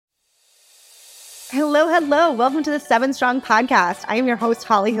Hello, hello. Welcome to the 7 Strong podcast. I am your host,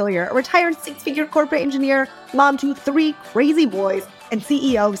 Holly Hillier, a retired 6-figure corporate engineer, mom to 3 crazy boys, and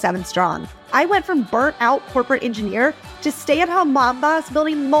CEO of 7 Strong. I went from burnt out corporate engineer to stay-at-home mom boss,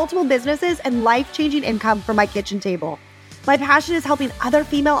 building multiple businesses and life-changing income from my kitchen table. My passion is helping other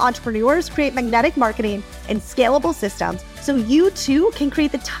female entrepreneurs create magnetic marketing and scalable systems so you too can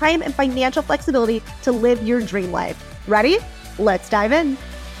create the time and financial flexibility to live your dream life. Ready? Let's dive in.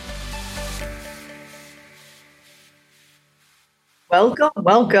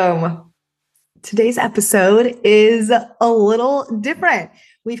 Welcome. Today's episode is a little different.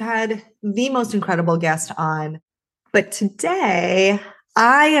 We've had the most incredible guest on, but today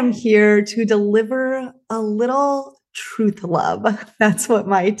I am here to deliver a little truth love. That's what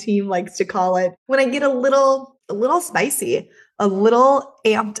my team likes to call it. When I get a little spicy, a little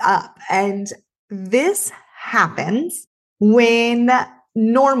amped up. And this happens when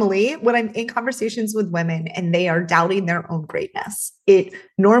normally, when I'm in conversations with women and they are doubting their own greatness, it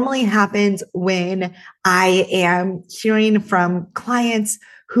normally happens when I am hearing from clients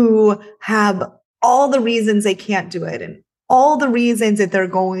who have all the reasons they can't do it and all the reasons that they're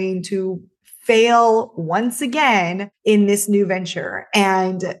going to fail once again in this new venture.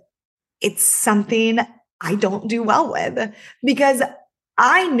 And it's something I don't do well with because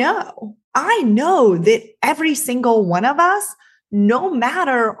I know that every single one of us, no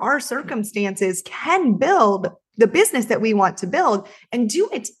matter our circumstances, can build the business that we want to build and do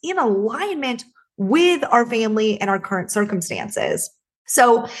it in alignment with our family and our current circumstances.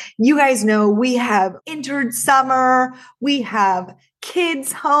 So you guys know we have entered summer, we have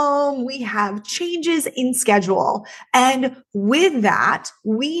kids home, we have changes in schedule. And with that,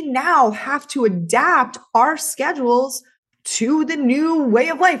 we now have to adapt our schedules to the new way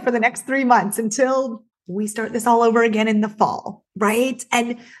of life for the next 3 months until we start this all over again in the fall, right?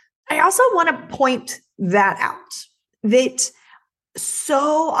 And I also want to point that out, that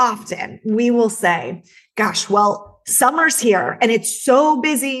so often we will say, gosh, well, summer's here and it's so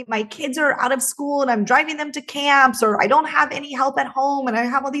busy. My kids are out of school and I'm driving them to camps, or I don't have any help at home and I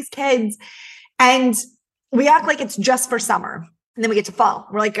have all these kids. And we act like it's just for summer. And then we get to fall.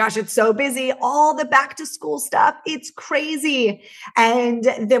 We're like, gosh, it's so busy. All the back to school stuff. It's crazy. And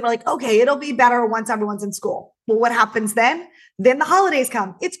then we're like, okay, it'll be better once everyone's in school. Well, what happens then? Then the holidays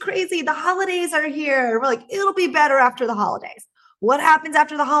come. It's crazy. The holidays are here. We're like, it'll be better after the holidays. What happens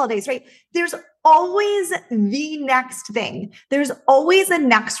after the holidays, right? There's always the next thing. There's always the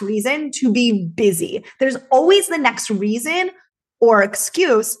next reason to be busy. There's always the next reason or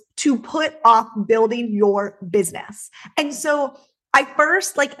excuse to put off building your business. And so I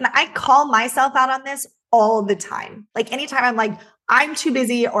first and I call myself out on this all the time. Like anytime I'm like, I'm too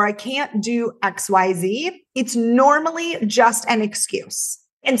busy or I can't do XYZ, it's normally just an excuse.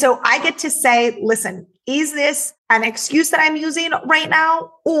 And so I get to say, listen, is this an excuse that I'm using right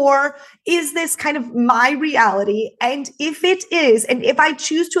now? Or is this kind of my reality? And if it is, and if I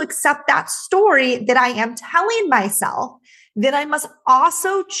choose to accept that story that I am telling myself, then I must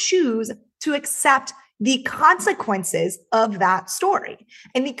also choose to accept the consequences of that story.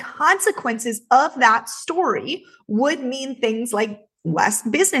 And the consequences of that story would mean things like less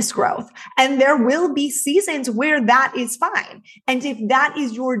business growth. And there will be seasons where that is fine. And if that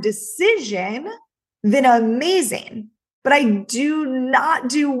is your decision, then amazing. But I do not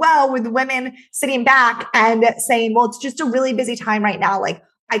do well with women sitting back and saying, well, it's just a really busy time right now. Like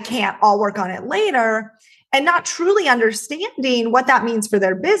I can't, I'll work on it later. And not truly understanding what that means for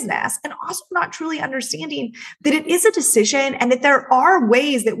their business, and also not truly understanding that it is a decision and that there are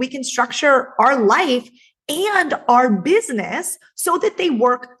ways that we can structure our life and our business so that they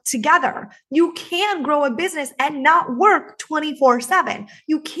work together. You can grow a business and not work 24/7.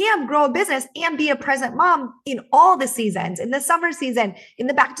 You can grow a business and be a present mom in all the seasons, in the summer season, in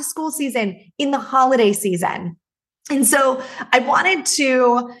the back to school season, in the holiday season. And so I wanted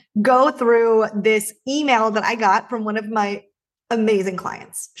to go through this email that I got from one of my amazing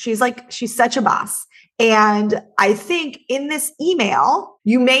clients. She's such a boss. And I think in this email,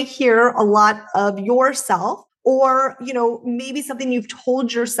 you may hear a lot of yourself or, maybe something you've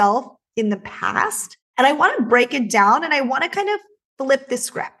told yourself in the past. And I want to break it down and I want to kind of flip the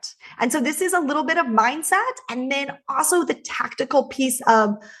script. And so this is a little bit of mindset and then also the tactical piece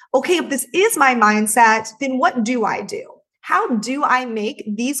of, okay, if this is my mindset, then what do I do? How do I make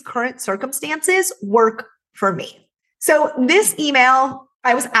these current circumstances work for me? So this email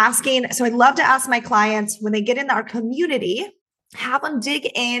I was asking, so I love to ask my clients when they get in our community, have them dig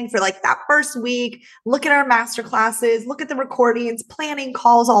in for that first week, look at our masterclasses, look at the recordings, planning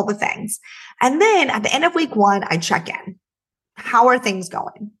calls, all the things. And then at the end of week 1, I check in. How are things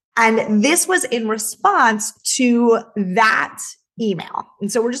going? And this was in response to that email.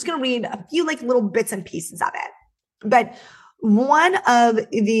 And so we're just going to read a few like little bits and pieces of it. But one of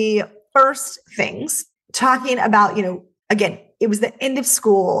the first things talking about, again, it was the end of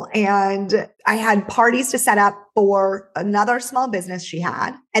school and I had parties to set up for another small business she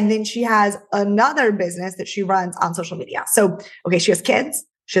had. And then she has another business that she runs on social media. So, okay, she has kids,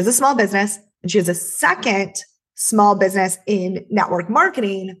 she has a small business, and she has a second small business in network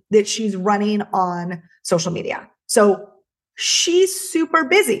marketing that she's running on social media. So she's super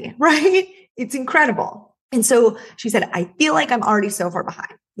busy, right? It's incredible. And so she said, I feel like I'm already so far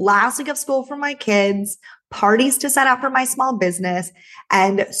behind. Last week of school for my kids, parties to set up for my small business.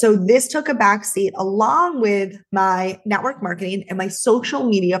 And so this took a backseat along with my network marketing and my social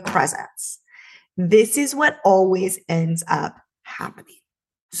media presence. This is what always ends up happening.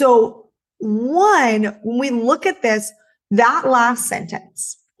 So one, when we look at this, that last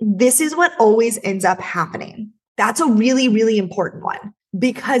sentence, this is what always ends up happening. That's a really, really important one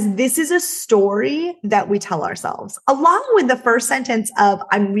because this is a story that we tell ourselves along with the first sentence of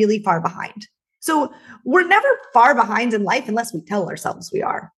I'm really far behind. So we're never far behind in life unless we tell ourselves we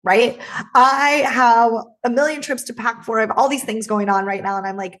are, right? I have a million trips to pack for. I have all these things going on right now. And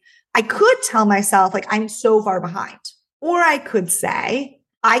I'm like, I could tell myself like, I'm so far behind. Or I could say,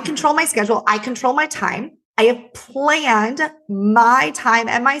 I control my schedule. I control my time. I have planned my time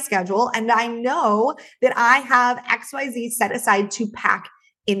and my schedule. And I know that I have XYZ set aside to pack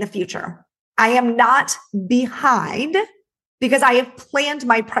in the future. I am not behind because I have planned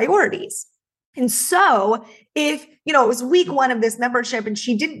my priorities. And so if, it was week one of this membership and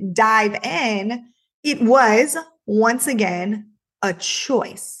she didn't dive in, it was once again a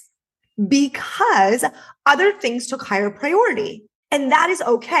choice because other things took higher priority. And that is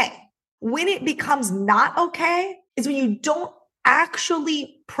okay. When it becomes not okay is when you don't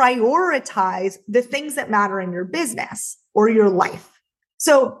actually prioritize the things that matter in your business or your life.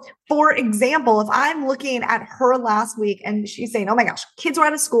 So for example, if I'm looking at her last week and she's saying, oh my gosh, kids were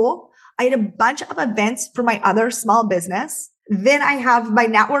out of school. I had a bunch of events for my other small business. Then I have my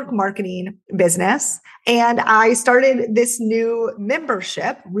network marketing business and I started this new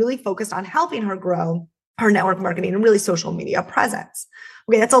membership really focused on helping her grow her network marketing and really social media presence.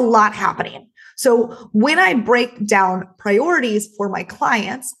 Okay, that's a lot happening. So when I break down priorities for my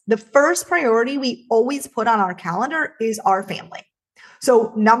clients, the first priority we always put on our calendar is our family.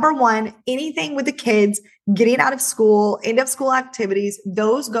 So number one, anything with the kids, getting out of school, end of school activities,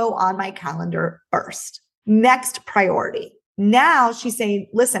 those go on my calendar first. Next priority. Now she's saying,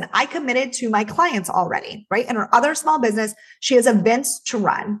 listen, I committed to my clients already, right? In her other small business, she has events to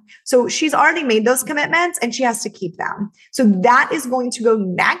run. So she's already made those commitments and she has to keep them. So that is going to go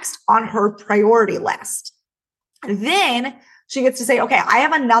next on her priority list. And then she gets to say, okay, I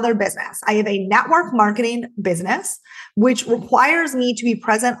have another business. I have a network marketing business, which requires me to be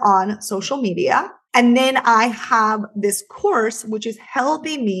present on social media. And then I have this course, which is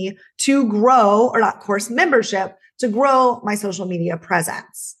helping me to grow, or not course, membership, to grow my social media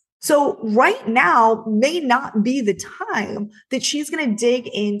presence. So right now may not be the time that she's going to dig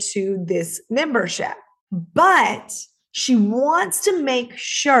into this membership, but she wants to make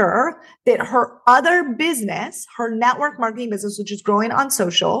sure that her other business, her network marketing business, which is growing on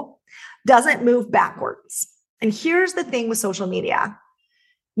social, doesn't move backwards. And here's the thing with social media.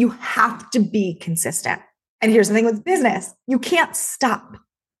 You have to be consistent. And here's the thing with business. You can't stop.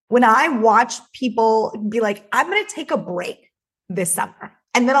 When I watch people be like, I'm going to take a break this summer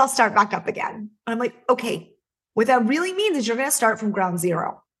and then I'll start back up again. I'm like, okay, what that really means is you're going to start from ground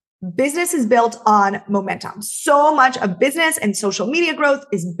zero. Business is built on momentum. So much of business and social media growth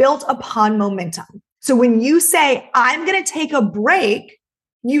is built upon momentum. So when you say, I'm going to take a break,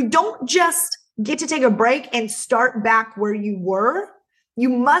 you don't just get to take a break and start back where you were. You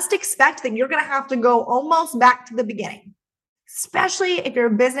must expect that you're going to have to go almost back to the beginning, especially if your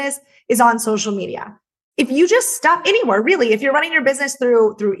business is on social media. If you just stop anywhere, really, if you're running your business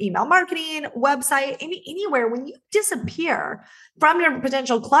through email marketing, website, anywhere, when you disappear from your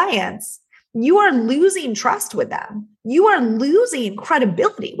potential clients, you are losing trust with them. You are losing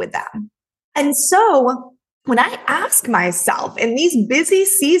credibility with them. And so when I ask myself in these busy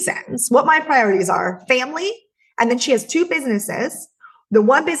seasons, what my priorities are, family, and then she has two businesses. The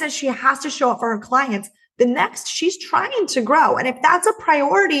one business she has to show up for her clients. The next, she's trying to grow. And if that's a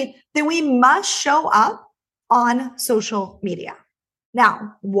priority, then we must show up on social media.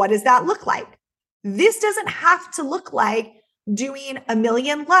 Now, what does that look like? This doesn't have to look like doing 1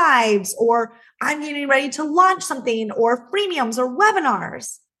 million lives or I'm getting ready to launch something or freemiums or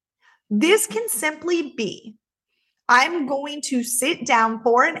webinars. This can simply be, I'm going to sit down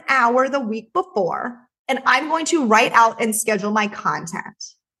for an hour the week before, and I'm going to write out and schedule my content.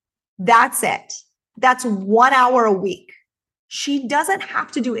 That's it. That's 1 hour a week. She doesn't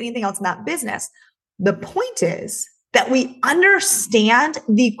have to do anything else in that business. The point is that we understand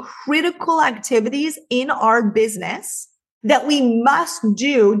the critical activities in our business that we must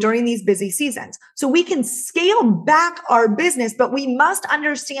do during these busy seasons. So we can scale back our business, but we must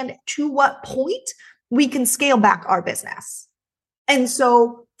understand to what point we can scale back our business. And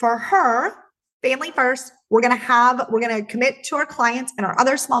so for her, family first, we're going to commit to our clients and our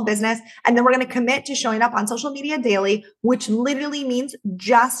other small business. And then we're going to commit to showing up on social media daily, which literally means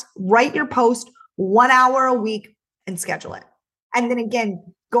just write your post 1 hour a week and schedule it. And then again,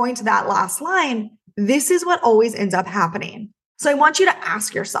 going to that last line, this is what always ends up happening. So I want you to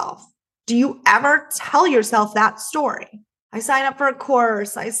ask yourself, do you ever tell yourself that story? I sign up for a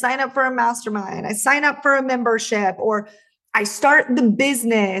course, I sign up for a mastermind, I sign up for a membership, or I start the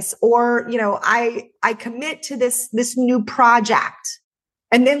business, or, I commit to this new project.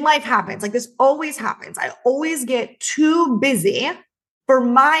 And then life happens. Like this always happens. I always get too busy for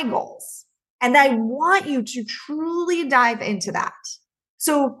my goals. And I want you to truly dive into that.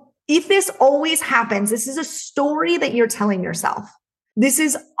 So if this always happens, this is a story that you're telling yourself. This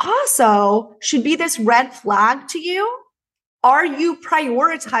is also should be this red flag to you. Are you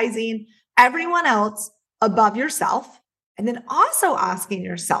prioritizing everyone else above yourself? And then also asking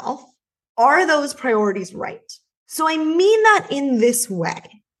yourself, are those priorities right? So I mean that in this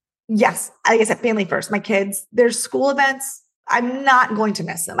way. Yes, like I said, family first. My kids, their school events, I'm not going to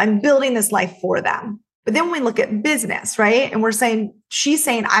miss them. I'm building this life for them. But then when we look at business, right? And she's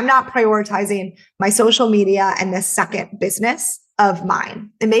saying, I'm not prioritizing my social media and this second business of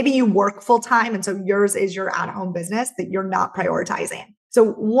mine. And maybe you work full time. And so yours is your at-home business that you're not prioritizing.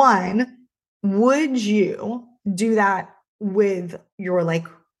 So one, would you do that with your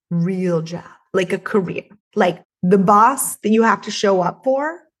real job, like a career, like the boss that you have to show up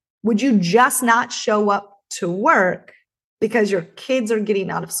for? Would you just not show up to work because your kids are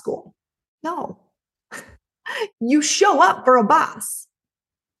getting out of school? No. You show up for a boss.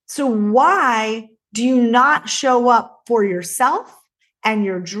 So why do you not show up for yourself and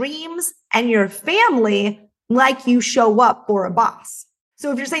your dreams and your family like you show up for a boss?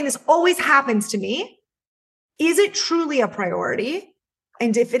 So if you're saying this always happens to me, is it truly a priority?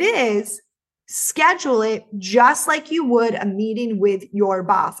 And if it is, schedule it just like you would a meeting with your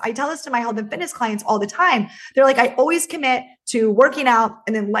boss. I tell this to my health and fitness clients all the time. They're like, I always commit to working out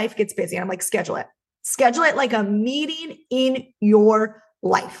and then life gets busy. And I'm like, schedule it. Schedule it like a meeting in your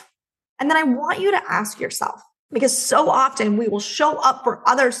life. And then I want you to ask yourself, because so often we will show up for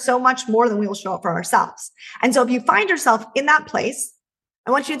others so much more than we will show up for ourselves. And so if you find yourself in that place,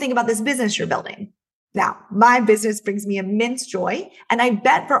 I want you to think about this business you're building. Now, my business brings me immense joy. And I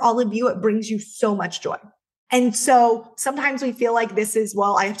bet for all of you, it brings you so much joy. And so sometimes we feel like this is,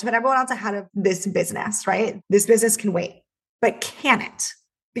 I have to put everyone else ahead of this business, right? This business can wait, but can it?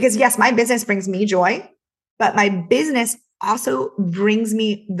 Because yes, my business brings me joy, but my business also brings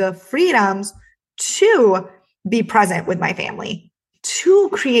me the freedoms to be present with my family, to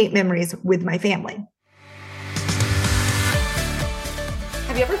create memories with my family.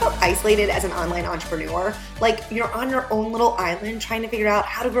 Have you ever felt isolated as an online entrepreneur? Like you're on your own little island trying to figure out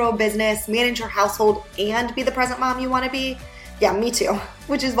how to grow a business, manage your household, and be the present mom you want to be? Yeah, me too.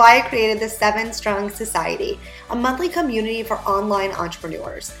 Which is why I created the 7 Strong Society, a monthly community for online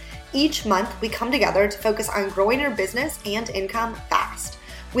entrepreneurs. Each month, we come together to focus on growing your business and income fast,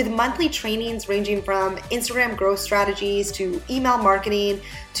 with monthly trainings ranging from Instagram growth strategies to email marketing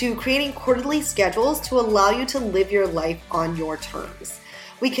to creating quarterly schedules to allow you to live your life on your terms.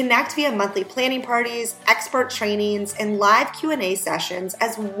 We connect via monthly planning parties, expert trainings, and live Q&A sessions,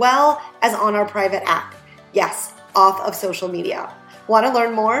 as well as on our private app. Yes, off of social media. Want to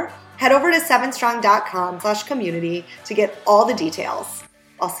learn more? Head over to 7strong.com/community to get all the details.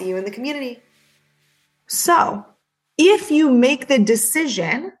 I'll see you in the community. So if you make the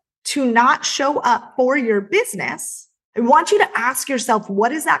decision to not show up for your business, I want you to ask yourself,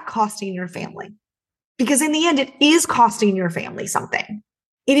 what is that costing your family? Because in the end, it is costing your family something.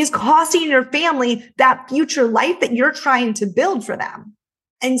 It is costing your family that future life that you're trying to build for them.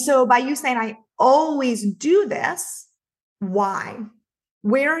 And so by you saying, I always do this, why?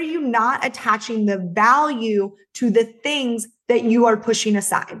 Where are you not attaching the value to the things that you are pushing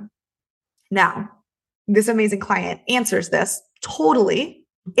aside? Now, this amazing client answers this totally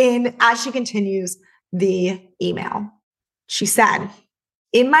as she continues the email. She said,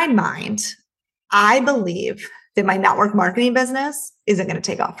 in my mind, I believe that my network marketing business isn't going to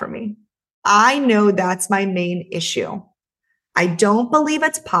take off for me. I know that's my main issue. I don't believe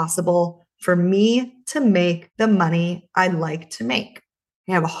it's possible for me to make the money I'd like to make.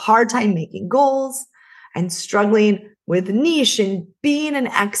 I have a hard time making goals and struggling with niche and being an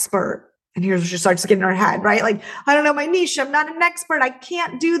expert. And here's where she starts to get in her head, right? Like, I don't know my niche. I'm not an expert. I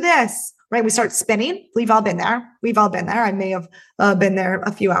can't do this, right? We start spinning. We've all been there. We've all been there. I may have been there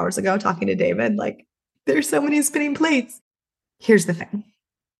a few hours ago talking to David. Like, there's so many spinning plates. Here's the thing.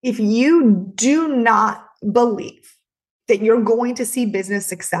 If you do not believe that you're going to see business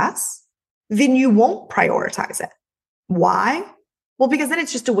success, then you won't prioritize it. Why? Well, because then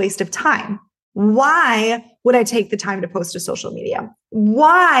it's just a waste of time. Why would I take the time to post to social media?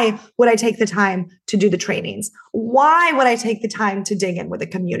 Why would I take the time to do the trainings? Why would I take the time to dig in with a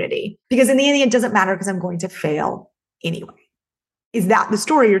community? Because in the end, it doesn't matter because I'm going to fail anyway. Is that the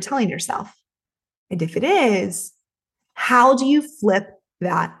story you're telling yourself? And if it is, how do you flip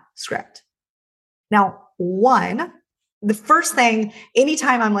that script? Now, one, the first thing,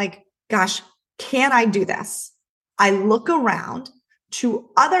 anytime I'm like, gosh, can I do this? I look around to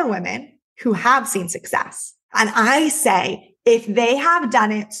other women who have seen success. And I say, if they have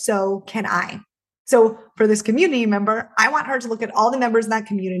done it, so can I. So for this community member, I want her to look at all the members in that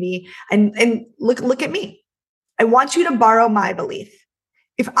community and look at me. I want you to borrow my belief.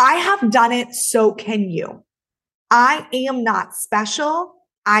 If I have done it, so can you. I am not special.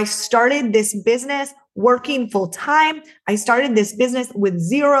 I started this business working full time. I started this business with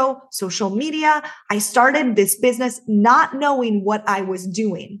zero social media. I started this business not knowing what I was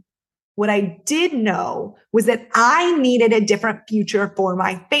doing. What I did know was that I needed a different future for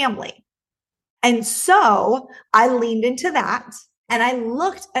my family. And so I leaned into that and I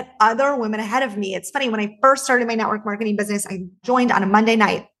looked at other women ahead of me. It's funny, when I first started my network marketing business, I joined on a Monday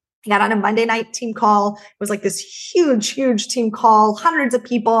night. I got on a Monday night team call. It was like this huge team call, hundreds of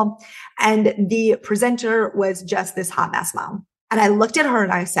people. And the presenter was just this hot mess mom. And I looked at her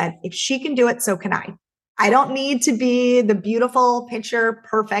and I said, if she can do it, so can I. I don't need to be the beautiful picture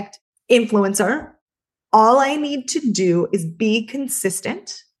perfect influencer. All I need to do is be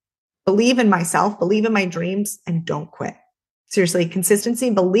consistent, believe in myself, believe in my dreams, and don't quit. Seriously, consistency,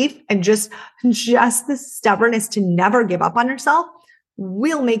 belief, and just the stubbornness to never give up on yourself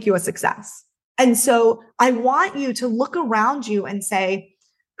will make you a success. And so I want you to look around you and say,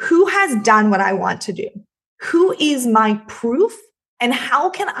 who has done what I want to do? Who is my proof? And how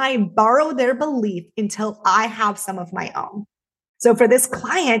can I borrow their belief until I have some of my own? So for this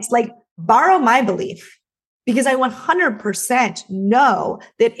client, like, borrow my belief, because I 100% know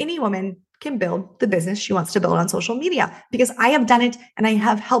that any woman can build the business she wants to build on social media, because I have done it and I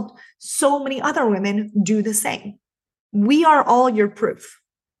have helped so many other women do the same. We are all your proof.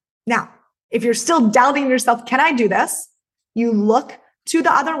 Now, if you're still doubting yourself, can I do this? You look to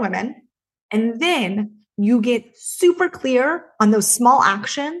the other women and then you get super clear on those small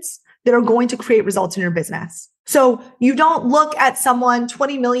actions that are going to create results in your business. So you don't look at someone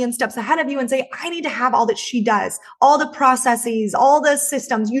 20 million steps ahead of you and say, I need to have all that she does, all the processes, all the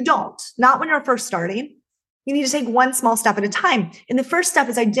systems. You don't, not when you're first starting. You need to take one small step at a time. And the first step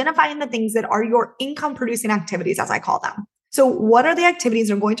is identifying the things that are your income producing activities, as I call them. So what are the activities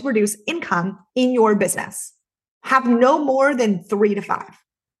that are going to produce income in your business? Have no more than 3 to 5.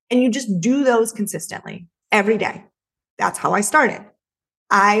 And you just do those consistently every day. That's how I started.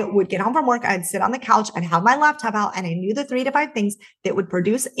 I would get home from work, I'd sit on the couch, I'd have my laptop out, and I knew the 3 to 5 things that would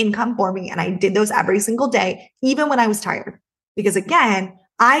produce income for me. And I did those every single day, even when I was tired. Because again,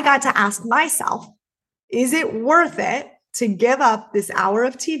 I got to ask myself, is it worth it to give up this hour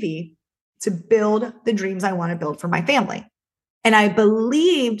of TV to build the dreams I want to build for my family? And I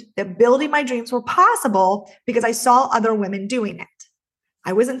believed that building my dreams were possible because I saw other women doing it.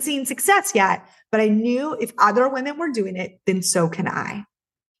 I wasn't seeing success yet, but I knew if other women were doing it, then so can I.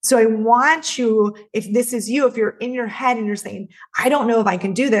 So I want you, if this is you, if you're in your head and you're saying, I don't know if I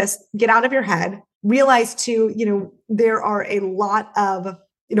can do this, get out of your head. Realize too, there are a lot of,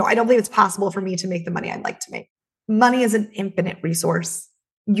 I don't believe it's possible for me to make the money I'd like to make. Money is an infinite resource.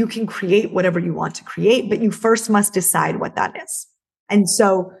 You can create whatever you want to create, but you first must decide what that is. And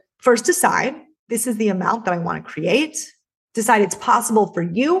so first decide, this is the amount that I want to create. Decide it's possible for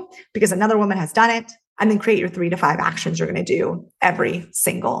you because another woman has done it. And then create your 3 to 5 actions you're going to do every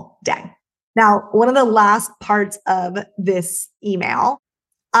single day. Now, one of the last parts of this email,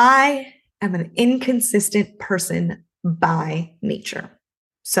 I am an inconsistent person by nature.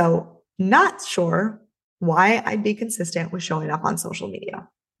 So not sure why I'd be consistent with showing up on social media.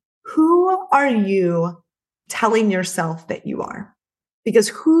 Who are you telling yourself that you are? Because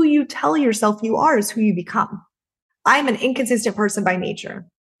who you tell yourself you are is who you become. I'm an inconsistent person by nature.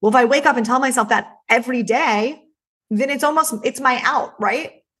 Well, if I wake up and tell myself that every day, then it's my out,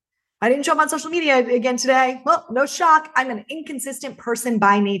 right? I didn't show up on social media again today. Well, no shock. I'm an inconsistent person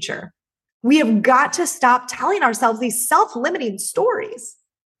by nature. We have got to stop telling ourselves these self-limiting stories.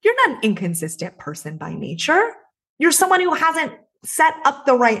 You're not an inconsistent person by nature. You're someone who hasn't set up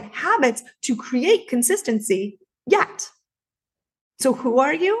the right habits to create consistency yet. So who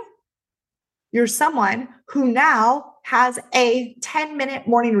are you? You're someone who now has a 10-minute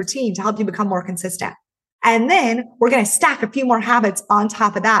morning routine to help you become more consistent. And then we're going to stack a few more habits on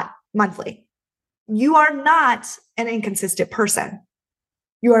top of that monthly. You are not an inconsistent person.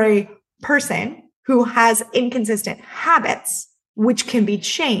 You are a person who has inconsistent habits, which can be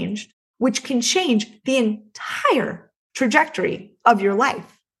changed, which can change the entire trajectory of your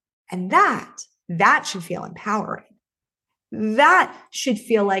life. And that should feel empowering. That should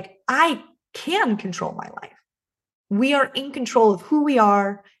feel like I can control my life. We are in control of who we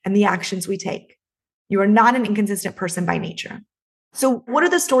are and the actions we take. You are not an inconsistent person by nature. So what are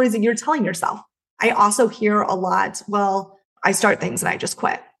the stories that you're telling yourself? I also hear a lot, well, I start things and I just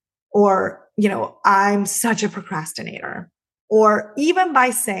quit. Or, I'm such a procrastinator. Or even by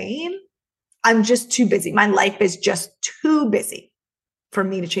saying, I'm just too busy. My life is just too busy for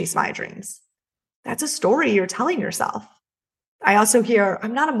me to chase my dreams. That's a story you're telling yourself. I also hear,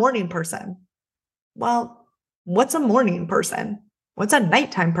 I'm not a morning person. Well, what's a morning person? What's a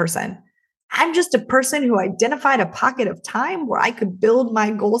nighttime person? I'm just a person who identified a pocket of time where I could build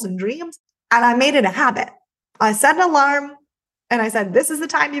my goals and dreams, and I made it a habit. I set an alarm and I said, this is the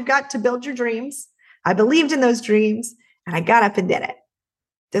time you've got to build your dreams. I believed in those dreams and I got up and did it.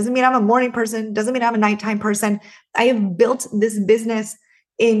 Doesn't mean I'm a morning person. Doesn't mean I'm a nighttime person. I have built this business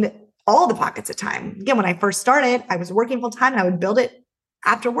in all the pockets of time. Again, when I first started, I was working full time and I would build it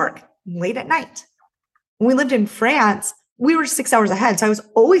after work, late at night. When we lived in France, we were 6 hours ahead. So I was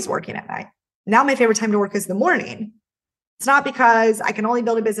always working at night. Now my favorite time to work is the morning. It's not because I can only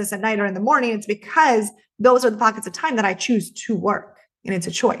build a business at night or in the morning. It's because those are the pockets of time that I choose to work. And it's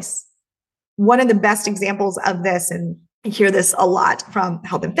a choice. One of the best examples of this, and I hear this a lot from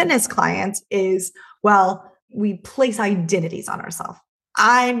health and fitness clients, is, well, we place identities on ourselves.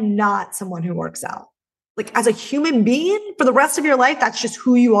 I'm not someone who works out. Like as a human being for the rest of your life, that's just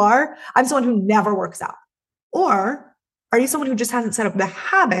who you are. I'm someone who never works out. Or are you someone who just hasn't set up the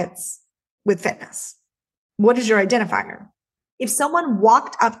habits with fitness? What is your identifier? If someone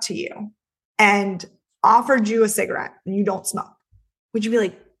walked up to you and offered you a cigarette and you don't smoke, would you be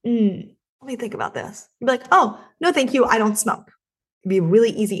like, let me think about this? You'd be like, oh, no, thank you. I don't smoke. It'd be a really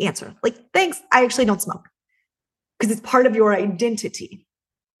easy answer. Like, thanks. I actually don't smoke. Because it's part of your identity.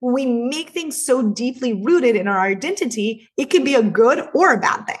 When we make things so deeply rooted in our identity, it can be a good or a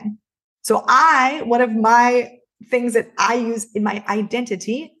bad thing. So one of my things that I use in my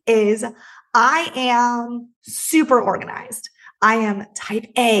identity is I am super organized. I am type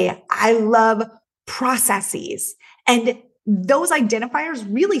A. I love processes. And those identifiers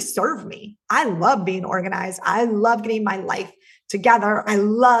really serve me. I love being organized. I love getting my life together. I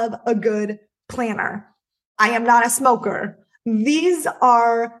love a good planner. I am not a smoker. These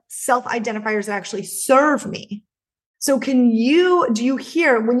are self-identifiers that actually serve me. So do you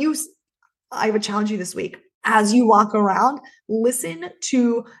hear I would challenge you this week, as you walk around, listen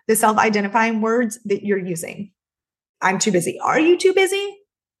to the self-identifying words that you're using. I'm too busy. Are you too busy?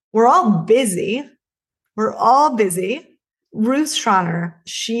 We're all busy. We're all busy. Ruth Schroner,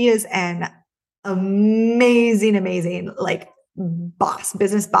 she is an amazing,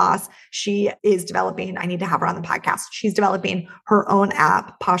 business boss. She is developing, I need to have her on the podcast. She's developing her own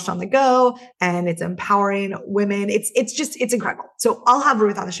app, Posh on the Go, and it's empowering women. It's incredible. So I'll have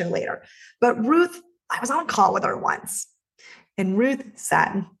Ruth on the show later. But Ruth, I was on a call with her once, and Ruth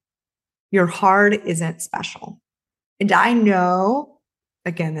said, your heart isn't special. And I know,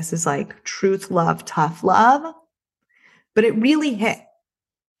 again, this is like truth, love, tough love, but it really hit.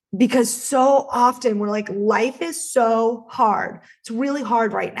 Because so often we're like, life is so hard. It's really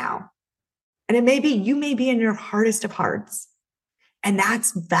hard right now. And you may be in your hardest of hearts. And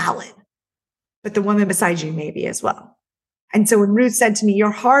that's valid. But the woman beside you may be as well. And so when Ruth said to me,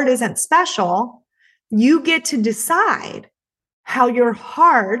 your heart isn't special, you get to decide how your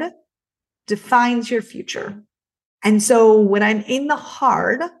heart defines your future. And so when I'm in the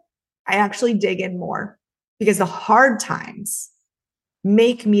hard, I actually dig in more, because the hard times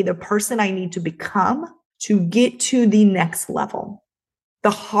make me the person I need to become to get to the next level.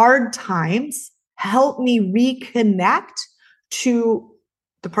 The hard times help me reconnect to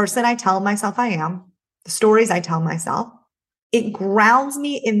the person I tell myself I am, the stories I tell myself. It grounds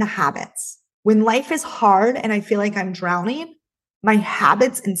me in the habits. When life is hard and I feel like I'm drowning, My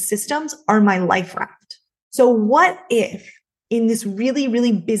habits and systems are my life raft. So what if in this really,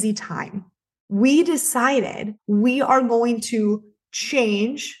 really busy time, we decided we are going to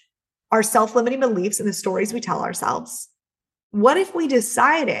change our self-limiting beliefs and the stories we tell ourselves? What if we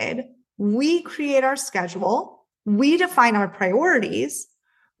decided we create our schedule, we define our priorities,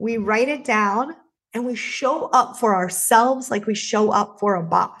 we write it down, and we show up for ourselves like we show up for a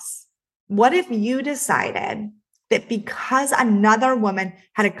boss? What if you decided that because another woman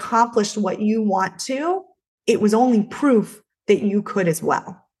had accomplished what you want to, it was only proof that you could as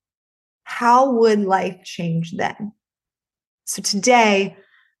well? How would life change then? So today,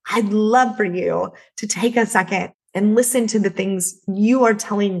 I'd love for you to take a second and listen to the things you are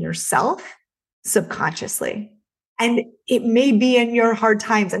telling yourself subconsciously. And it may be in your hard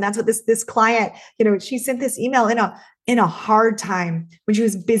times. And that's what this client, she sent this email in a hard time, when she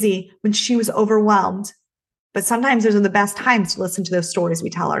was busy, when she was overwhelmed. But sometimes those are the best times to listen to those stories we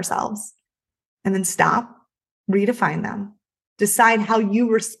tell ourselves. And then stop, redefine them, decide how you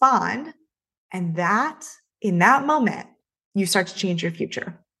respond. And that, in that moment, you start to change your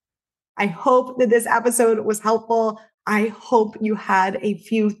future. I hope that this episode was helpful. I hope you had a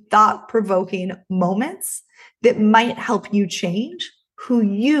few thought-provoking moments that might help you change who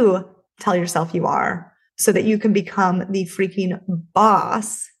you tell yourself you are, so that you can become the freaking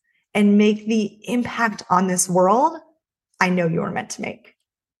boss and make the impact on this world I know you are meant to make.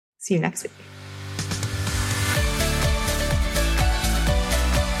 See you next week.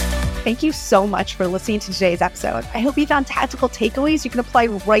 Thank you so much for listening to today's episode. I hope you found tactical takeaways you can apply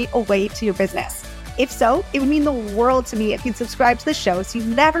right away to your business. If so, it would mean the world to me if you'd subscribe to the show so you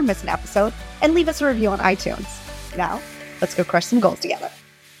never miss an episode and leave us a review on iTunes. Now, let's go crush some goals together.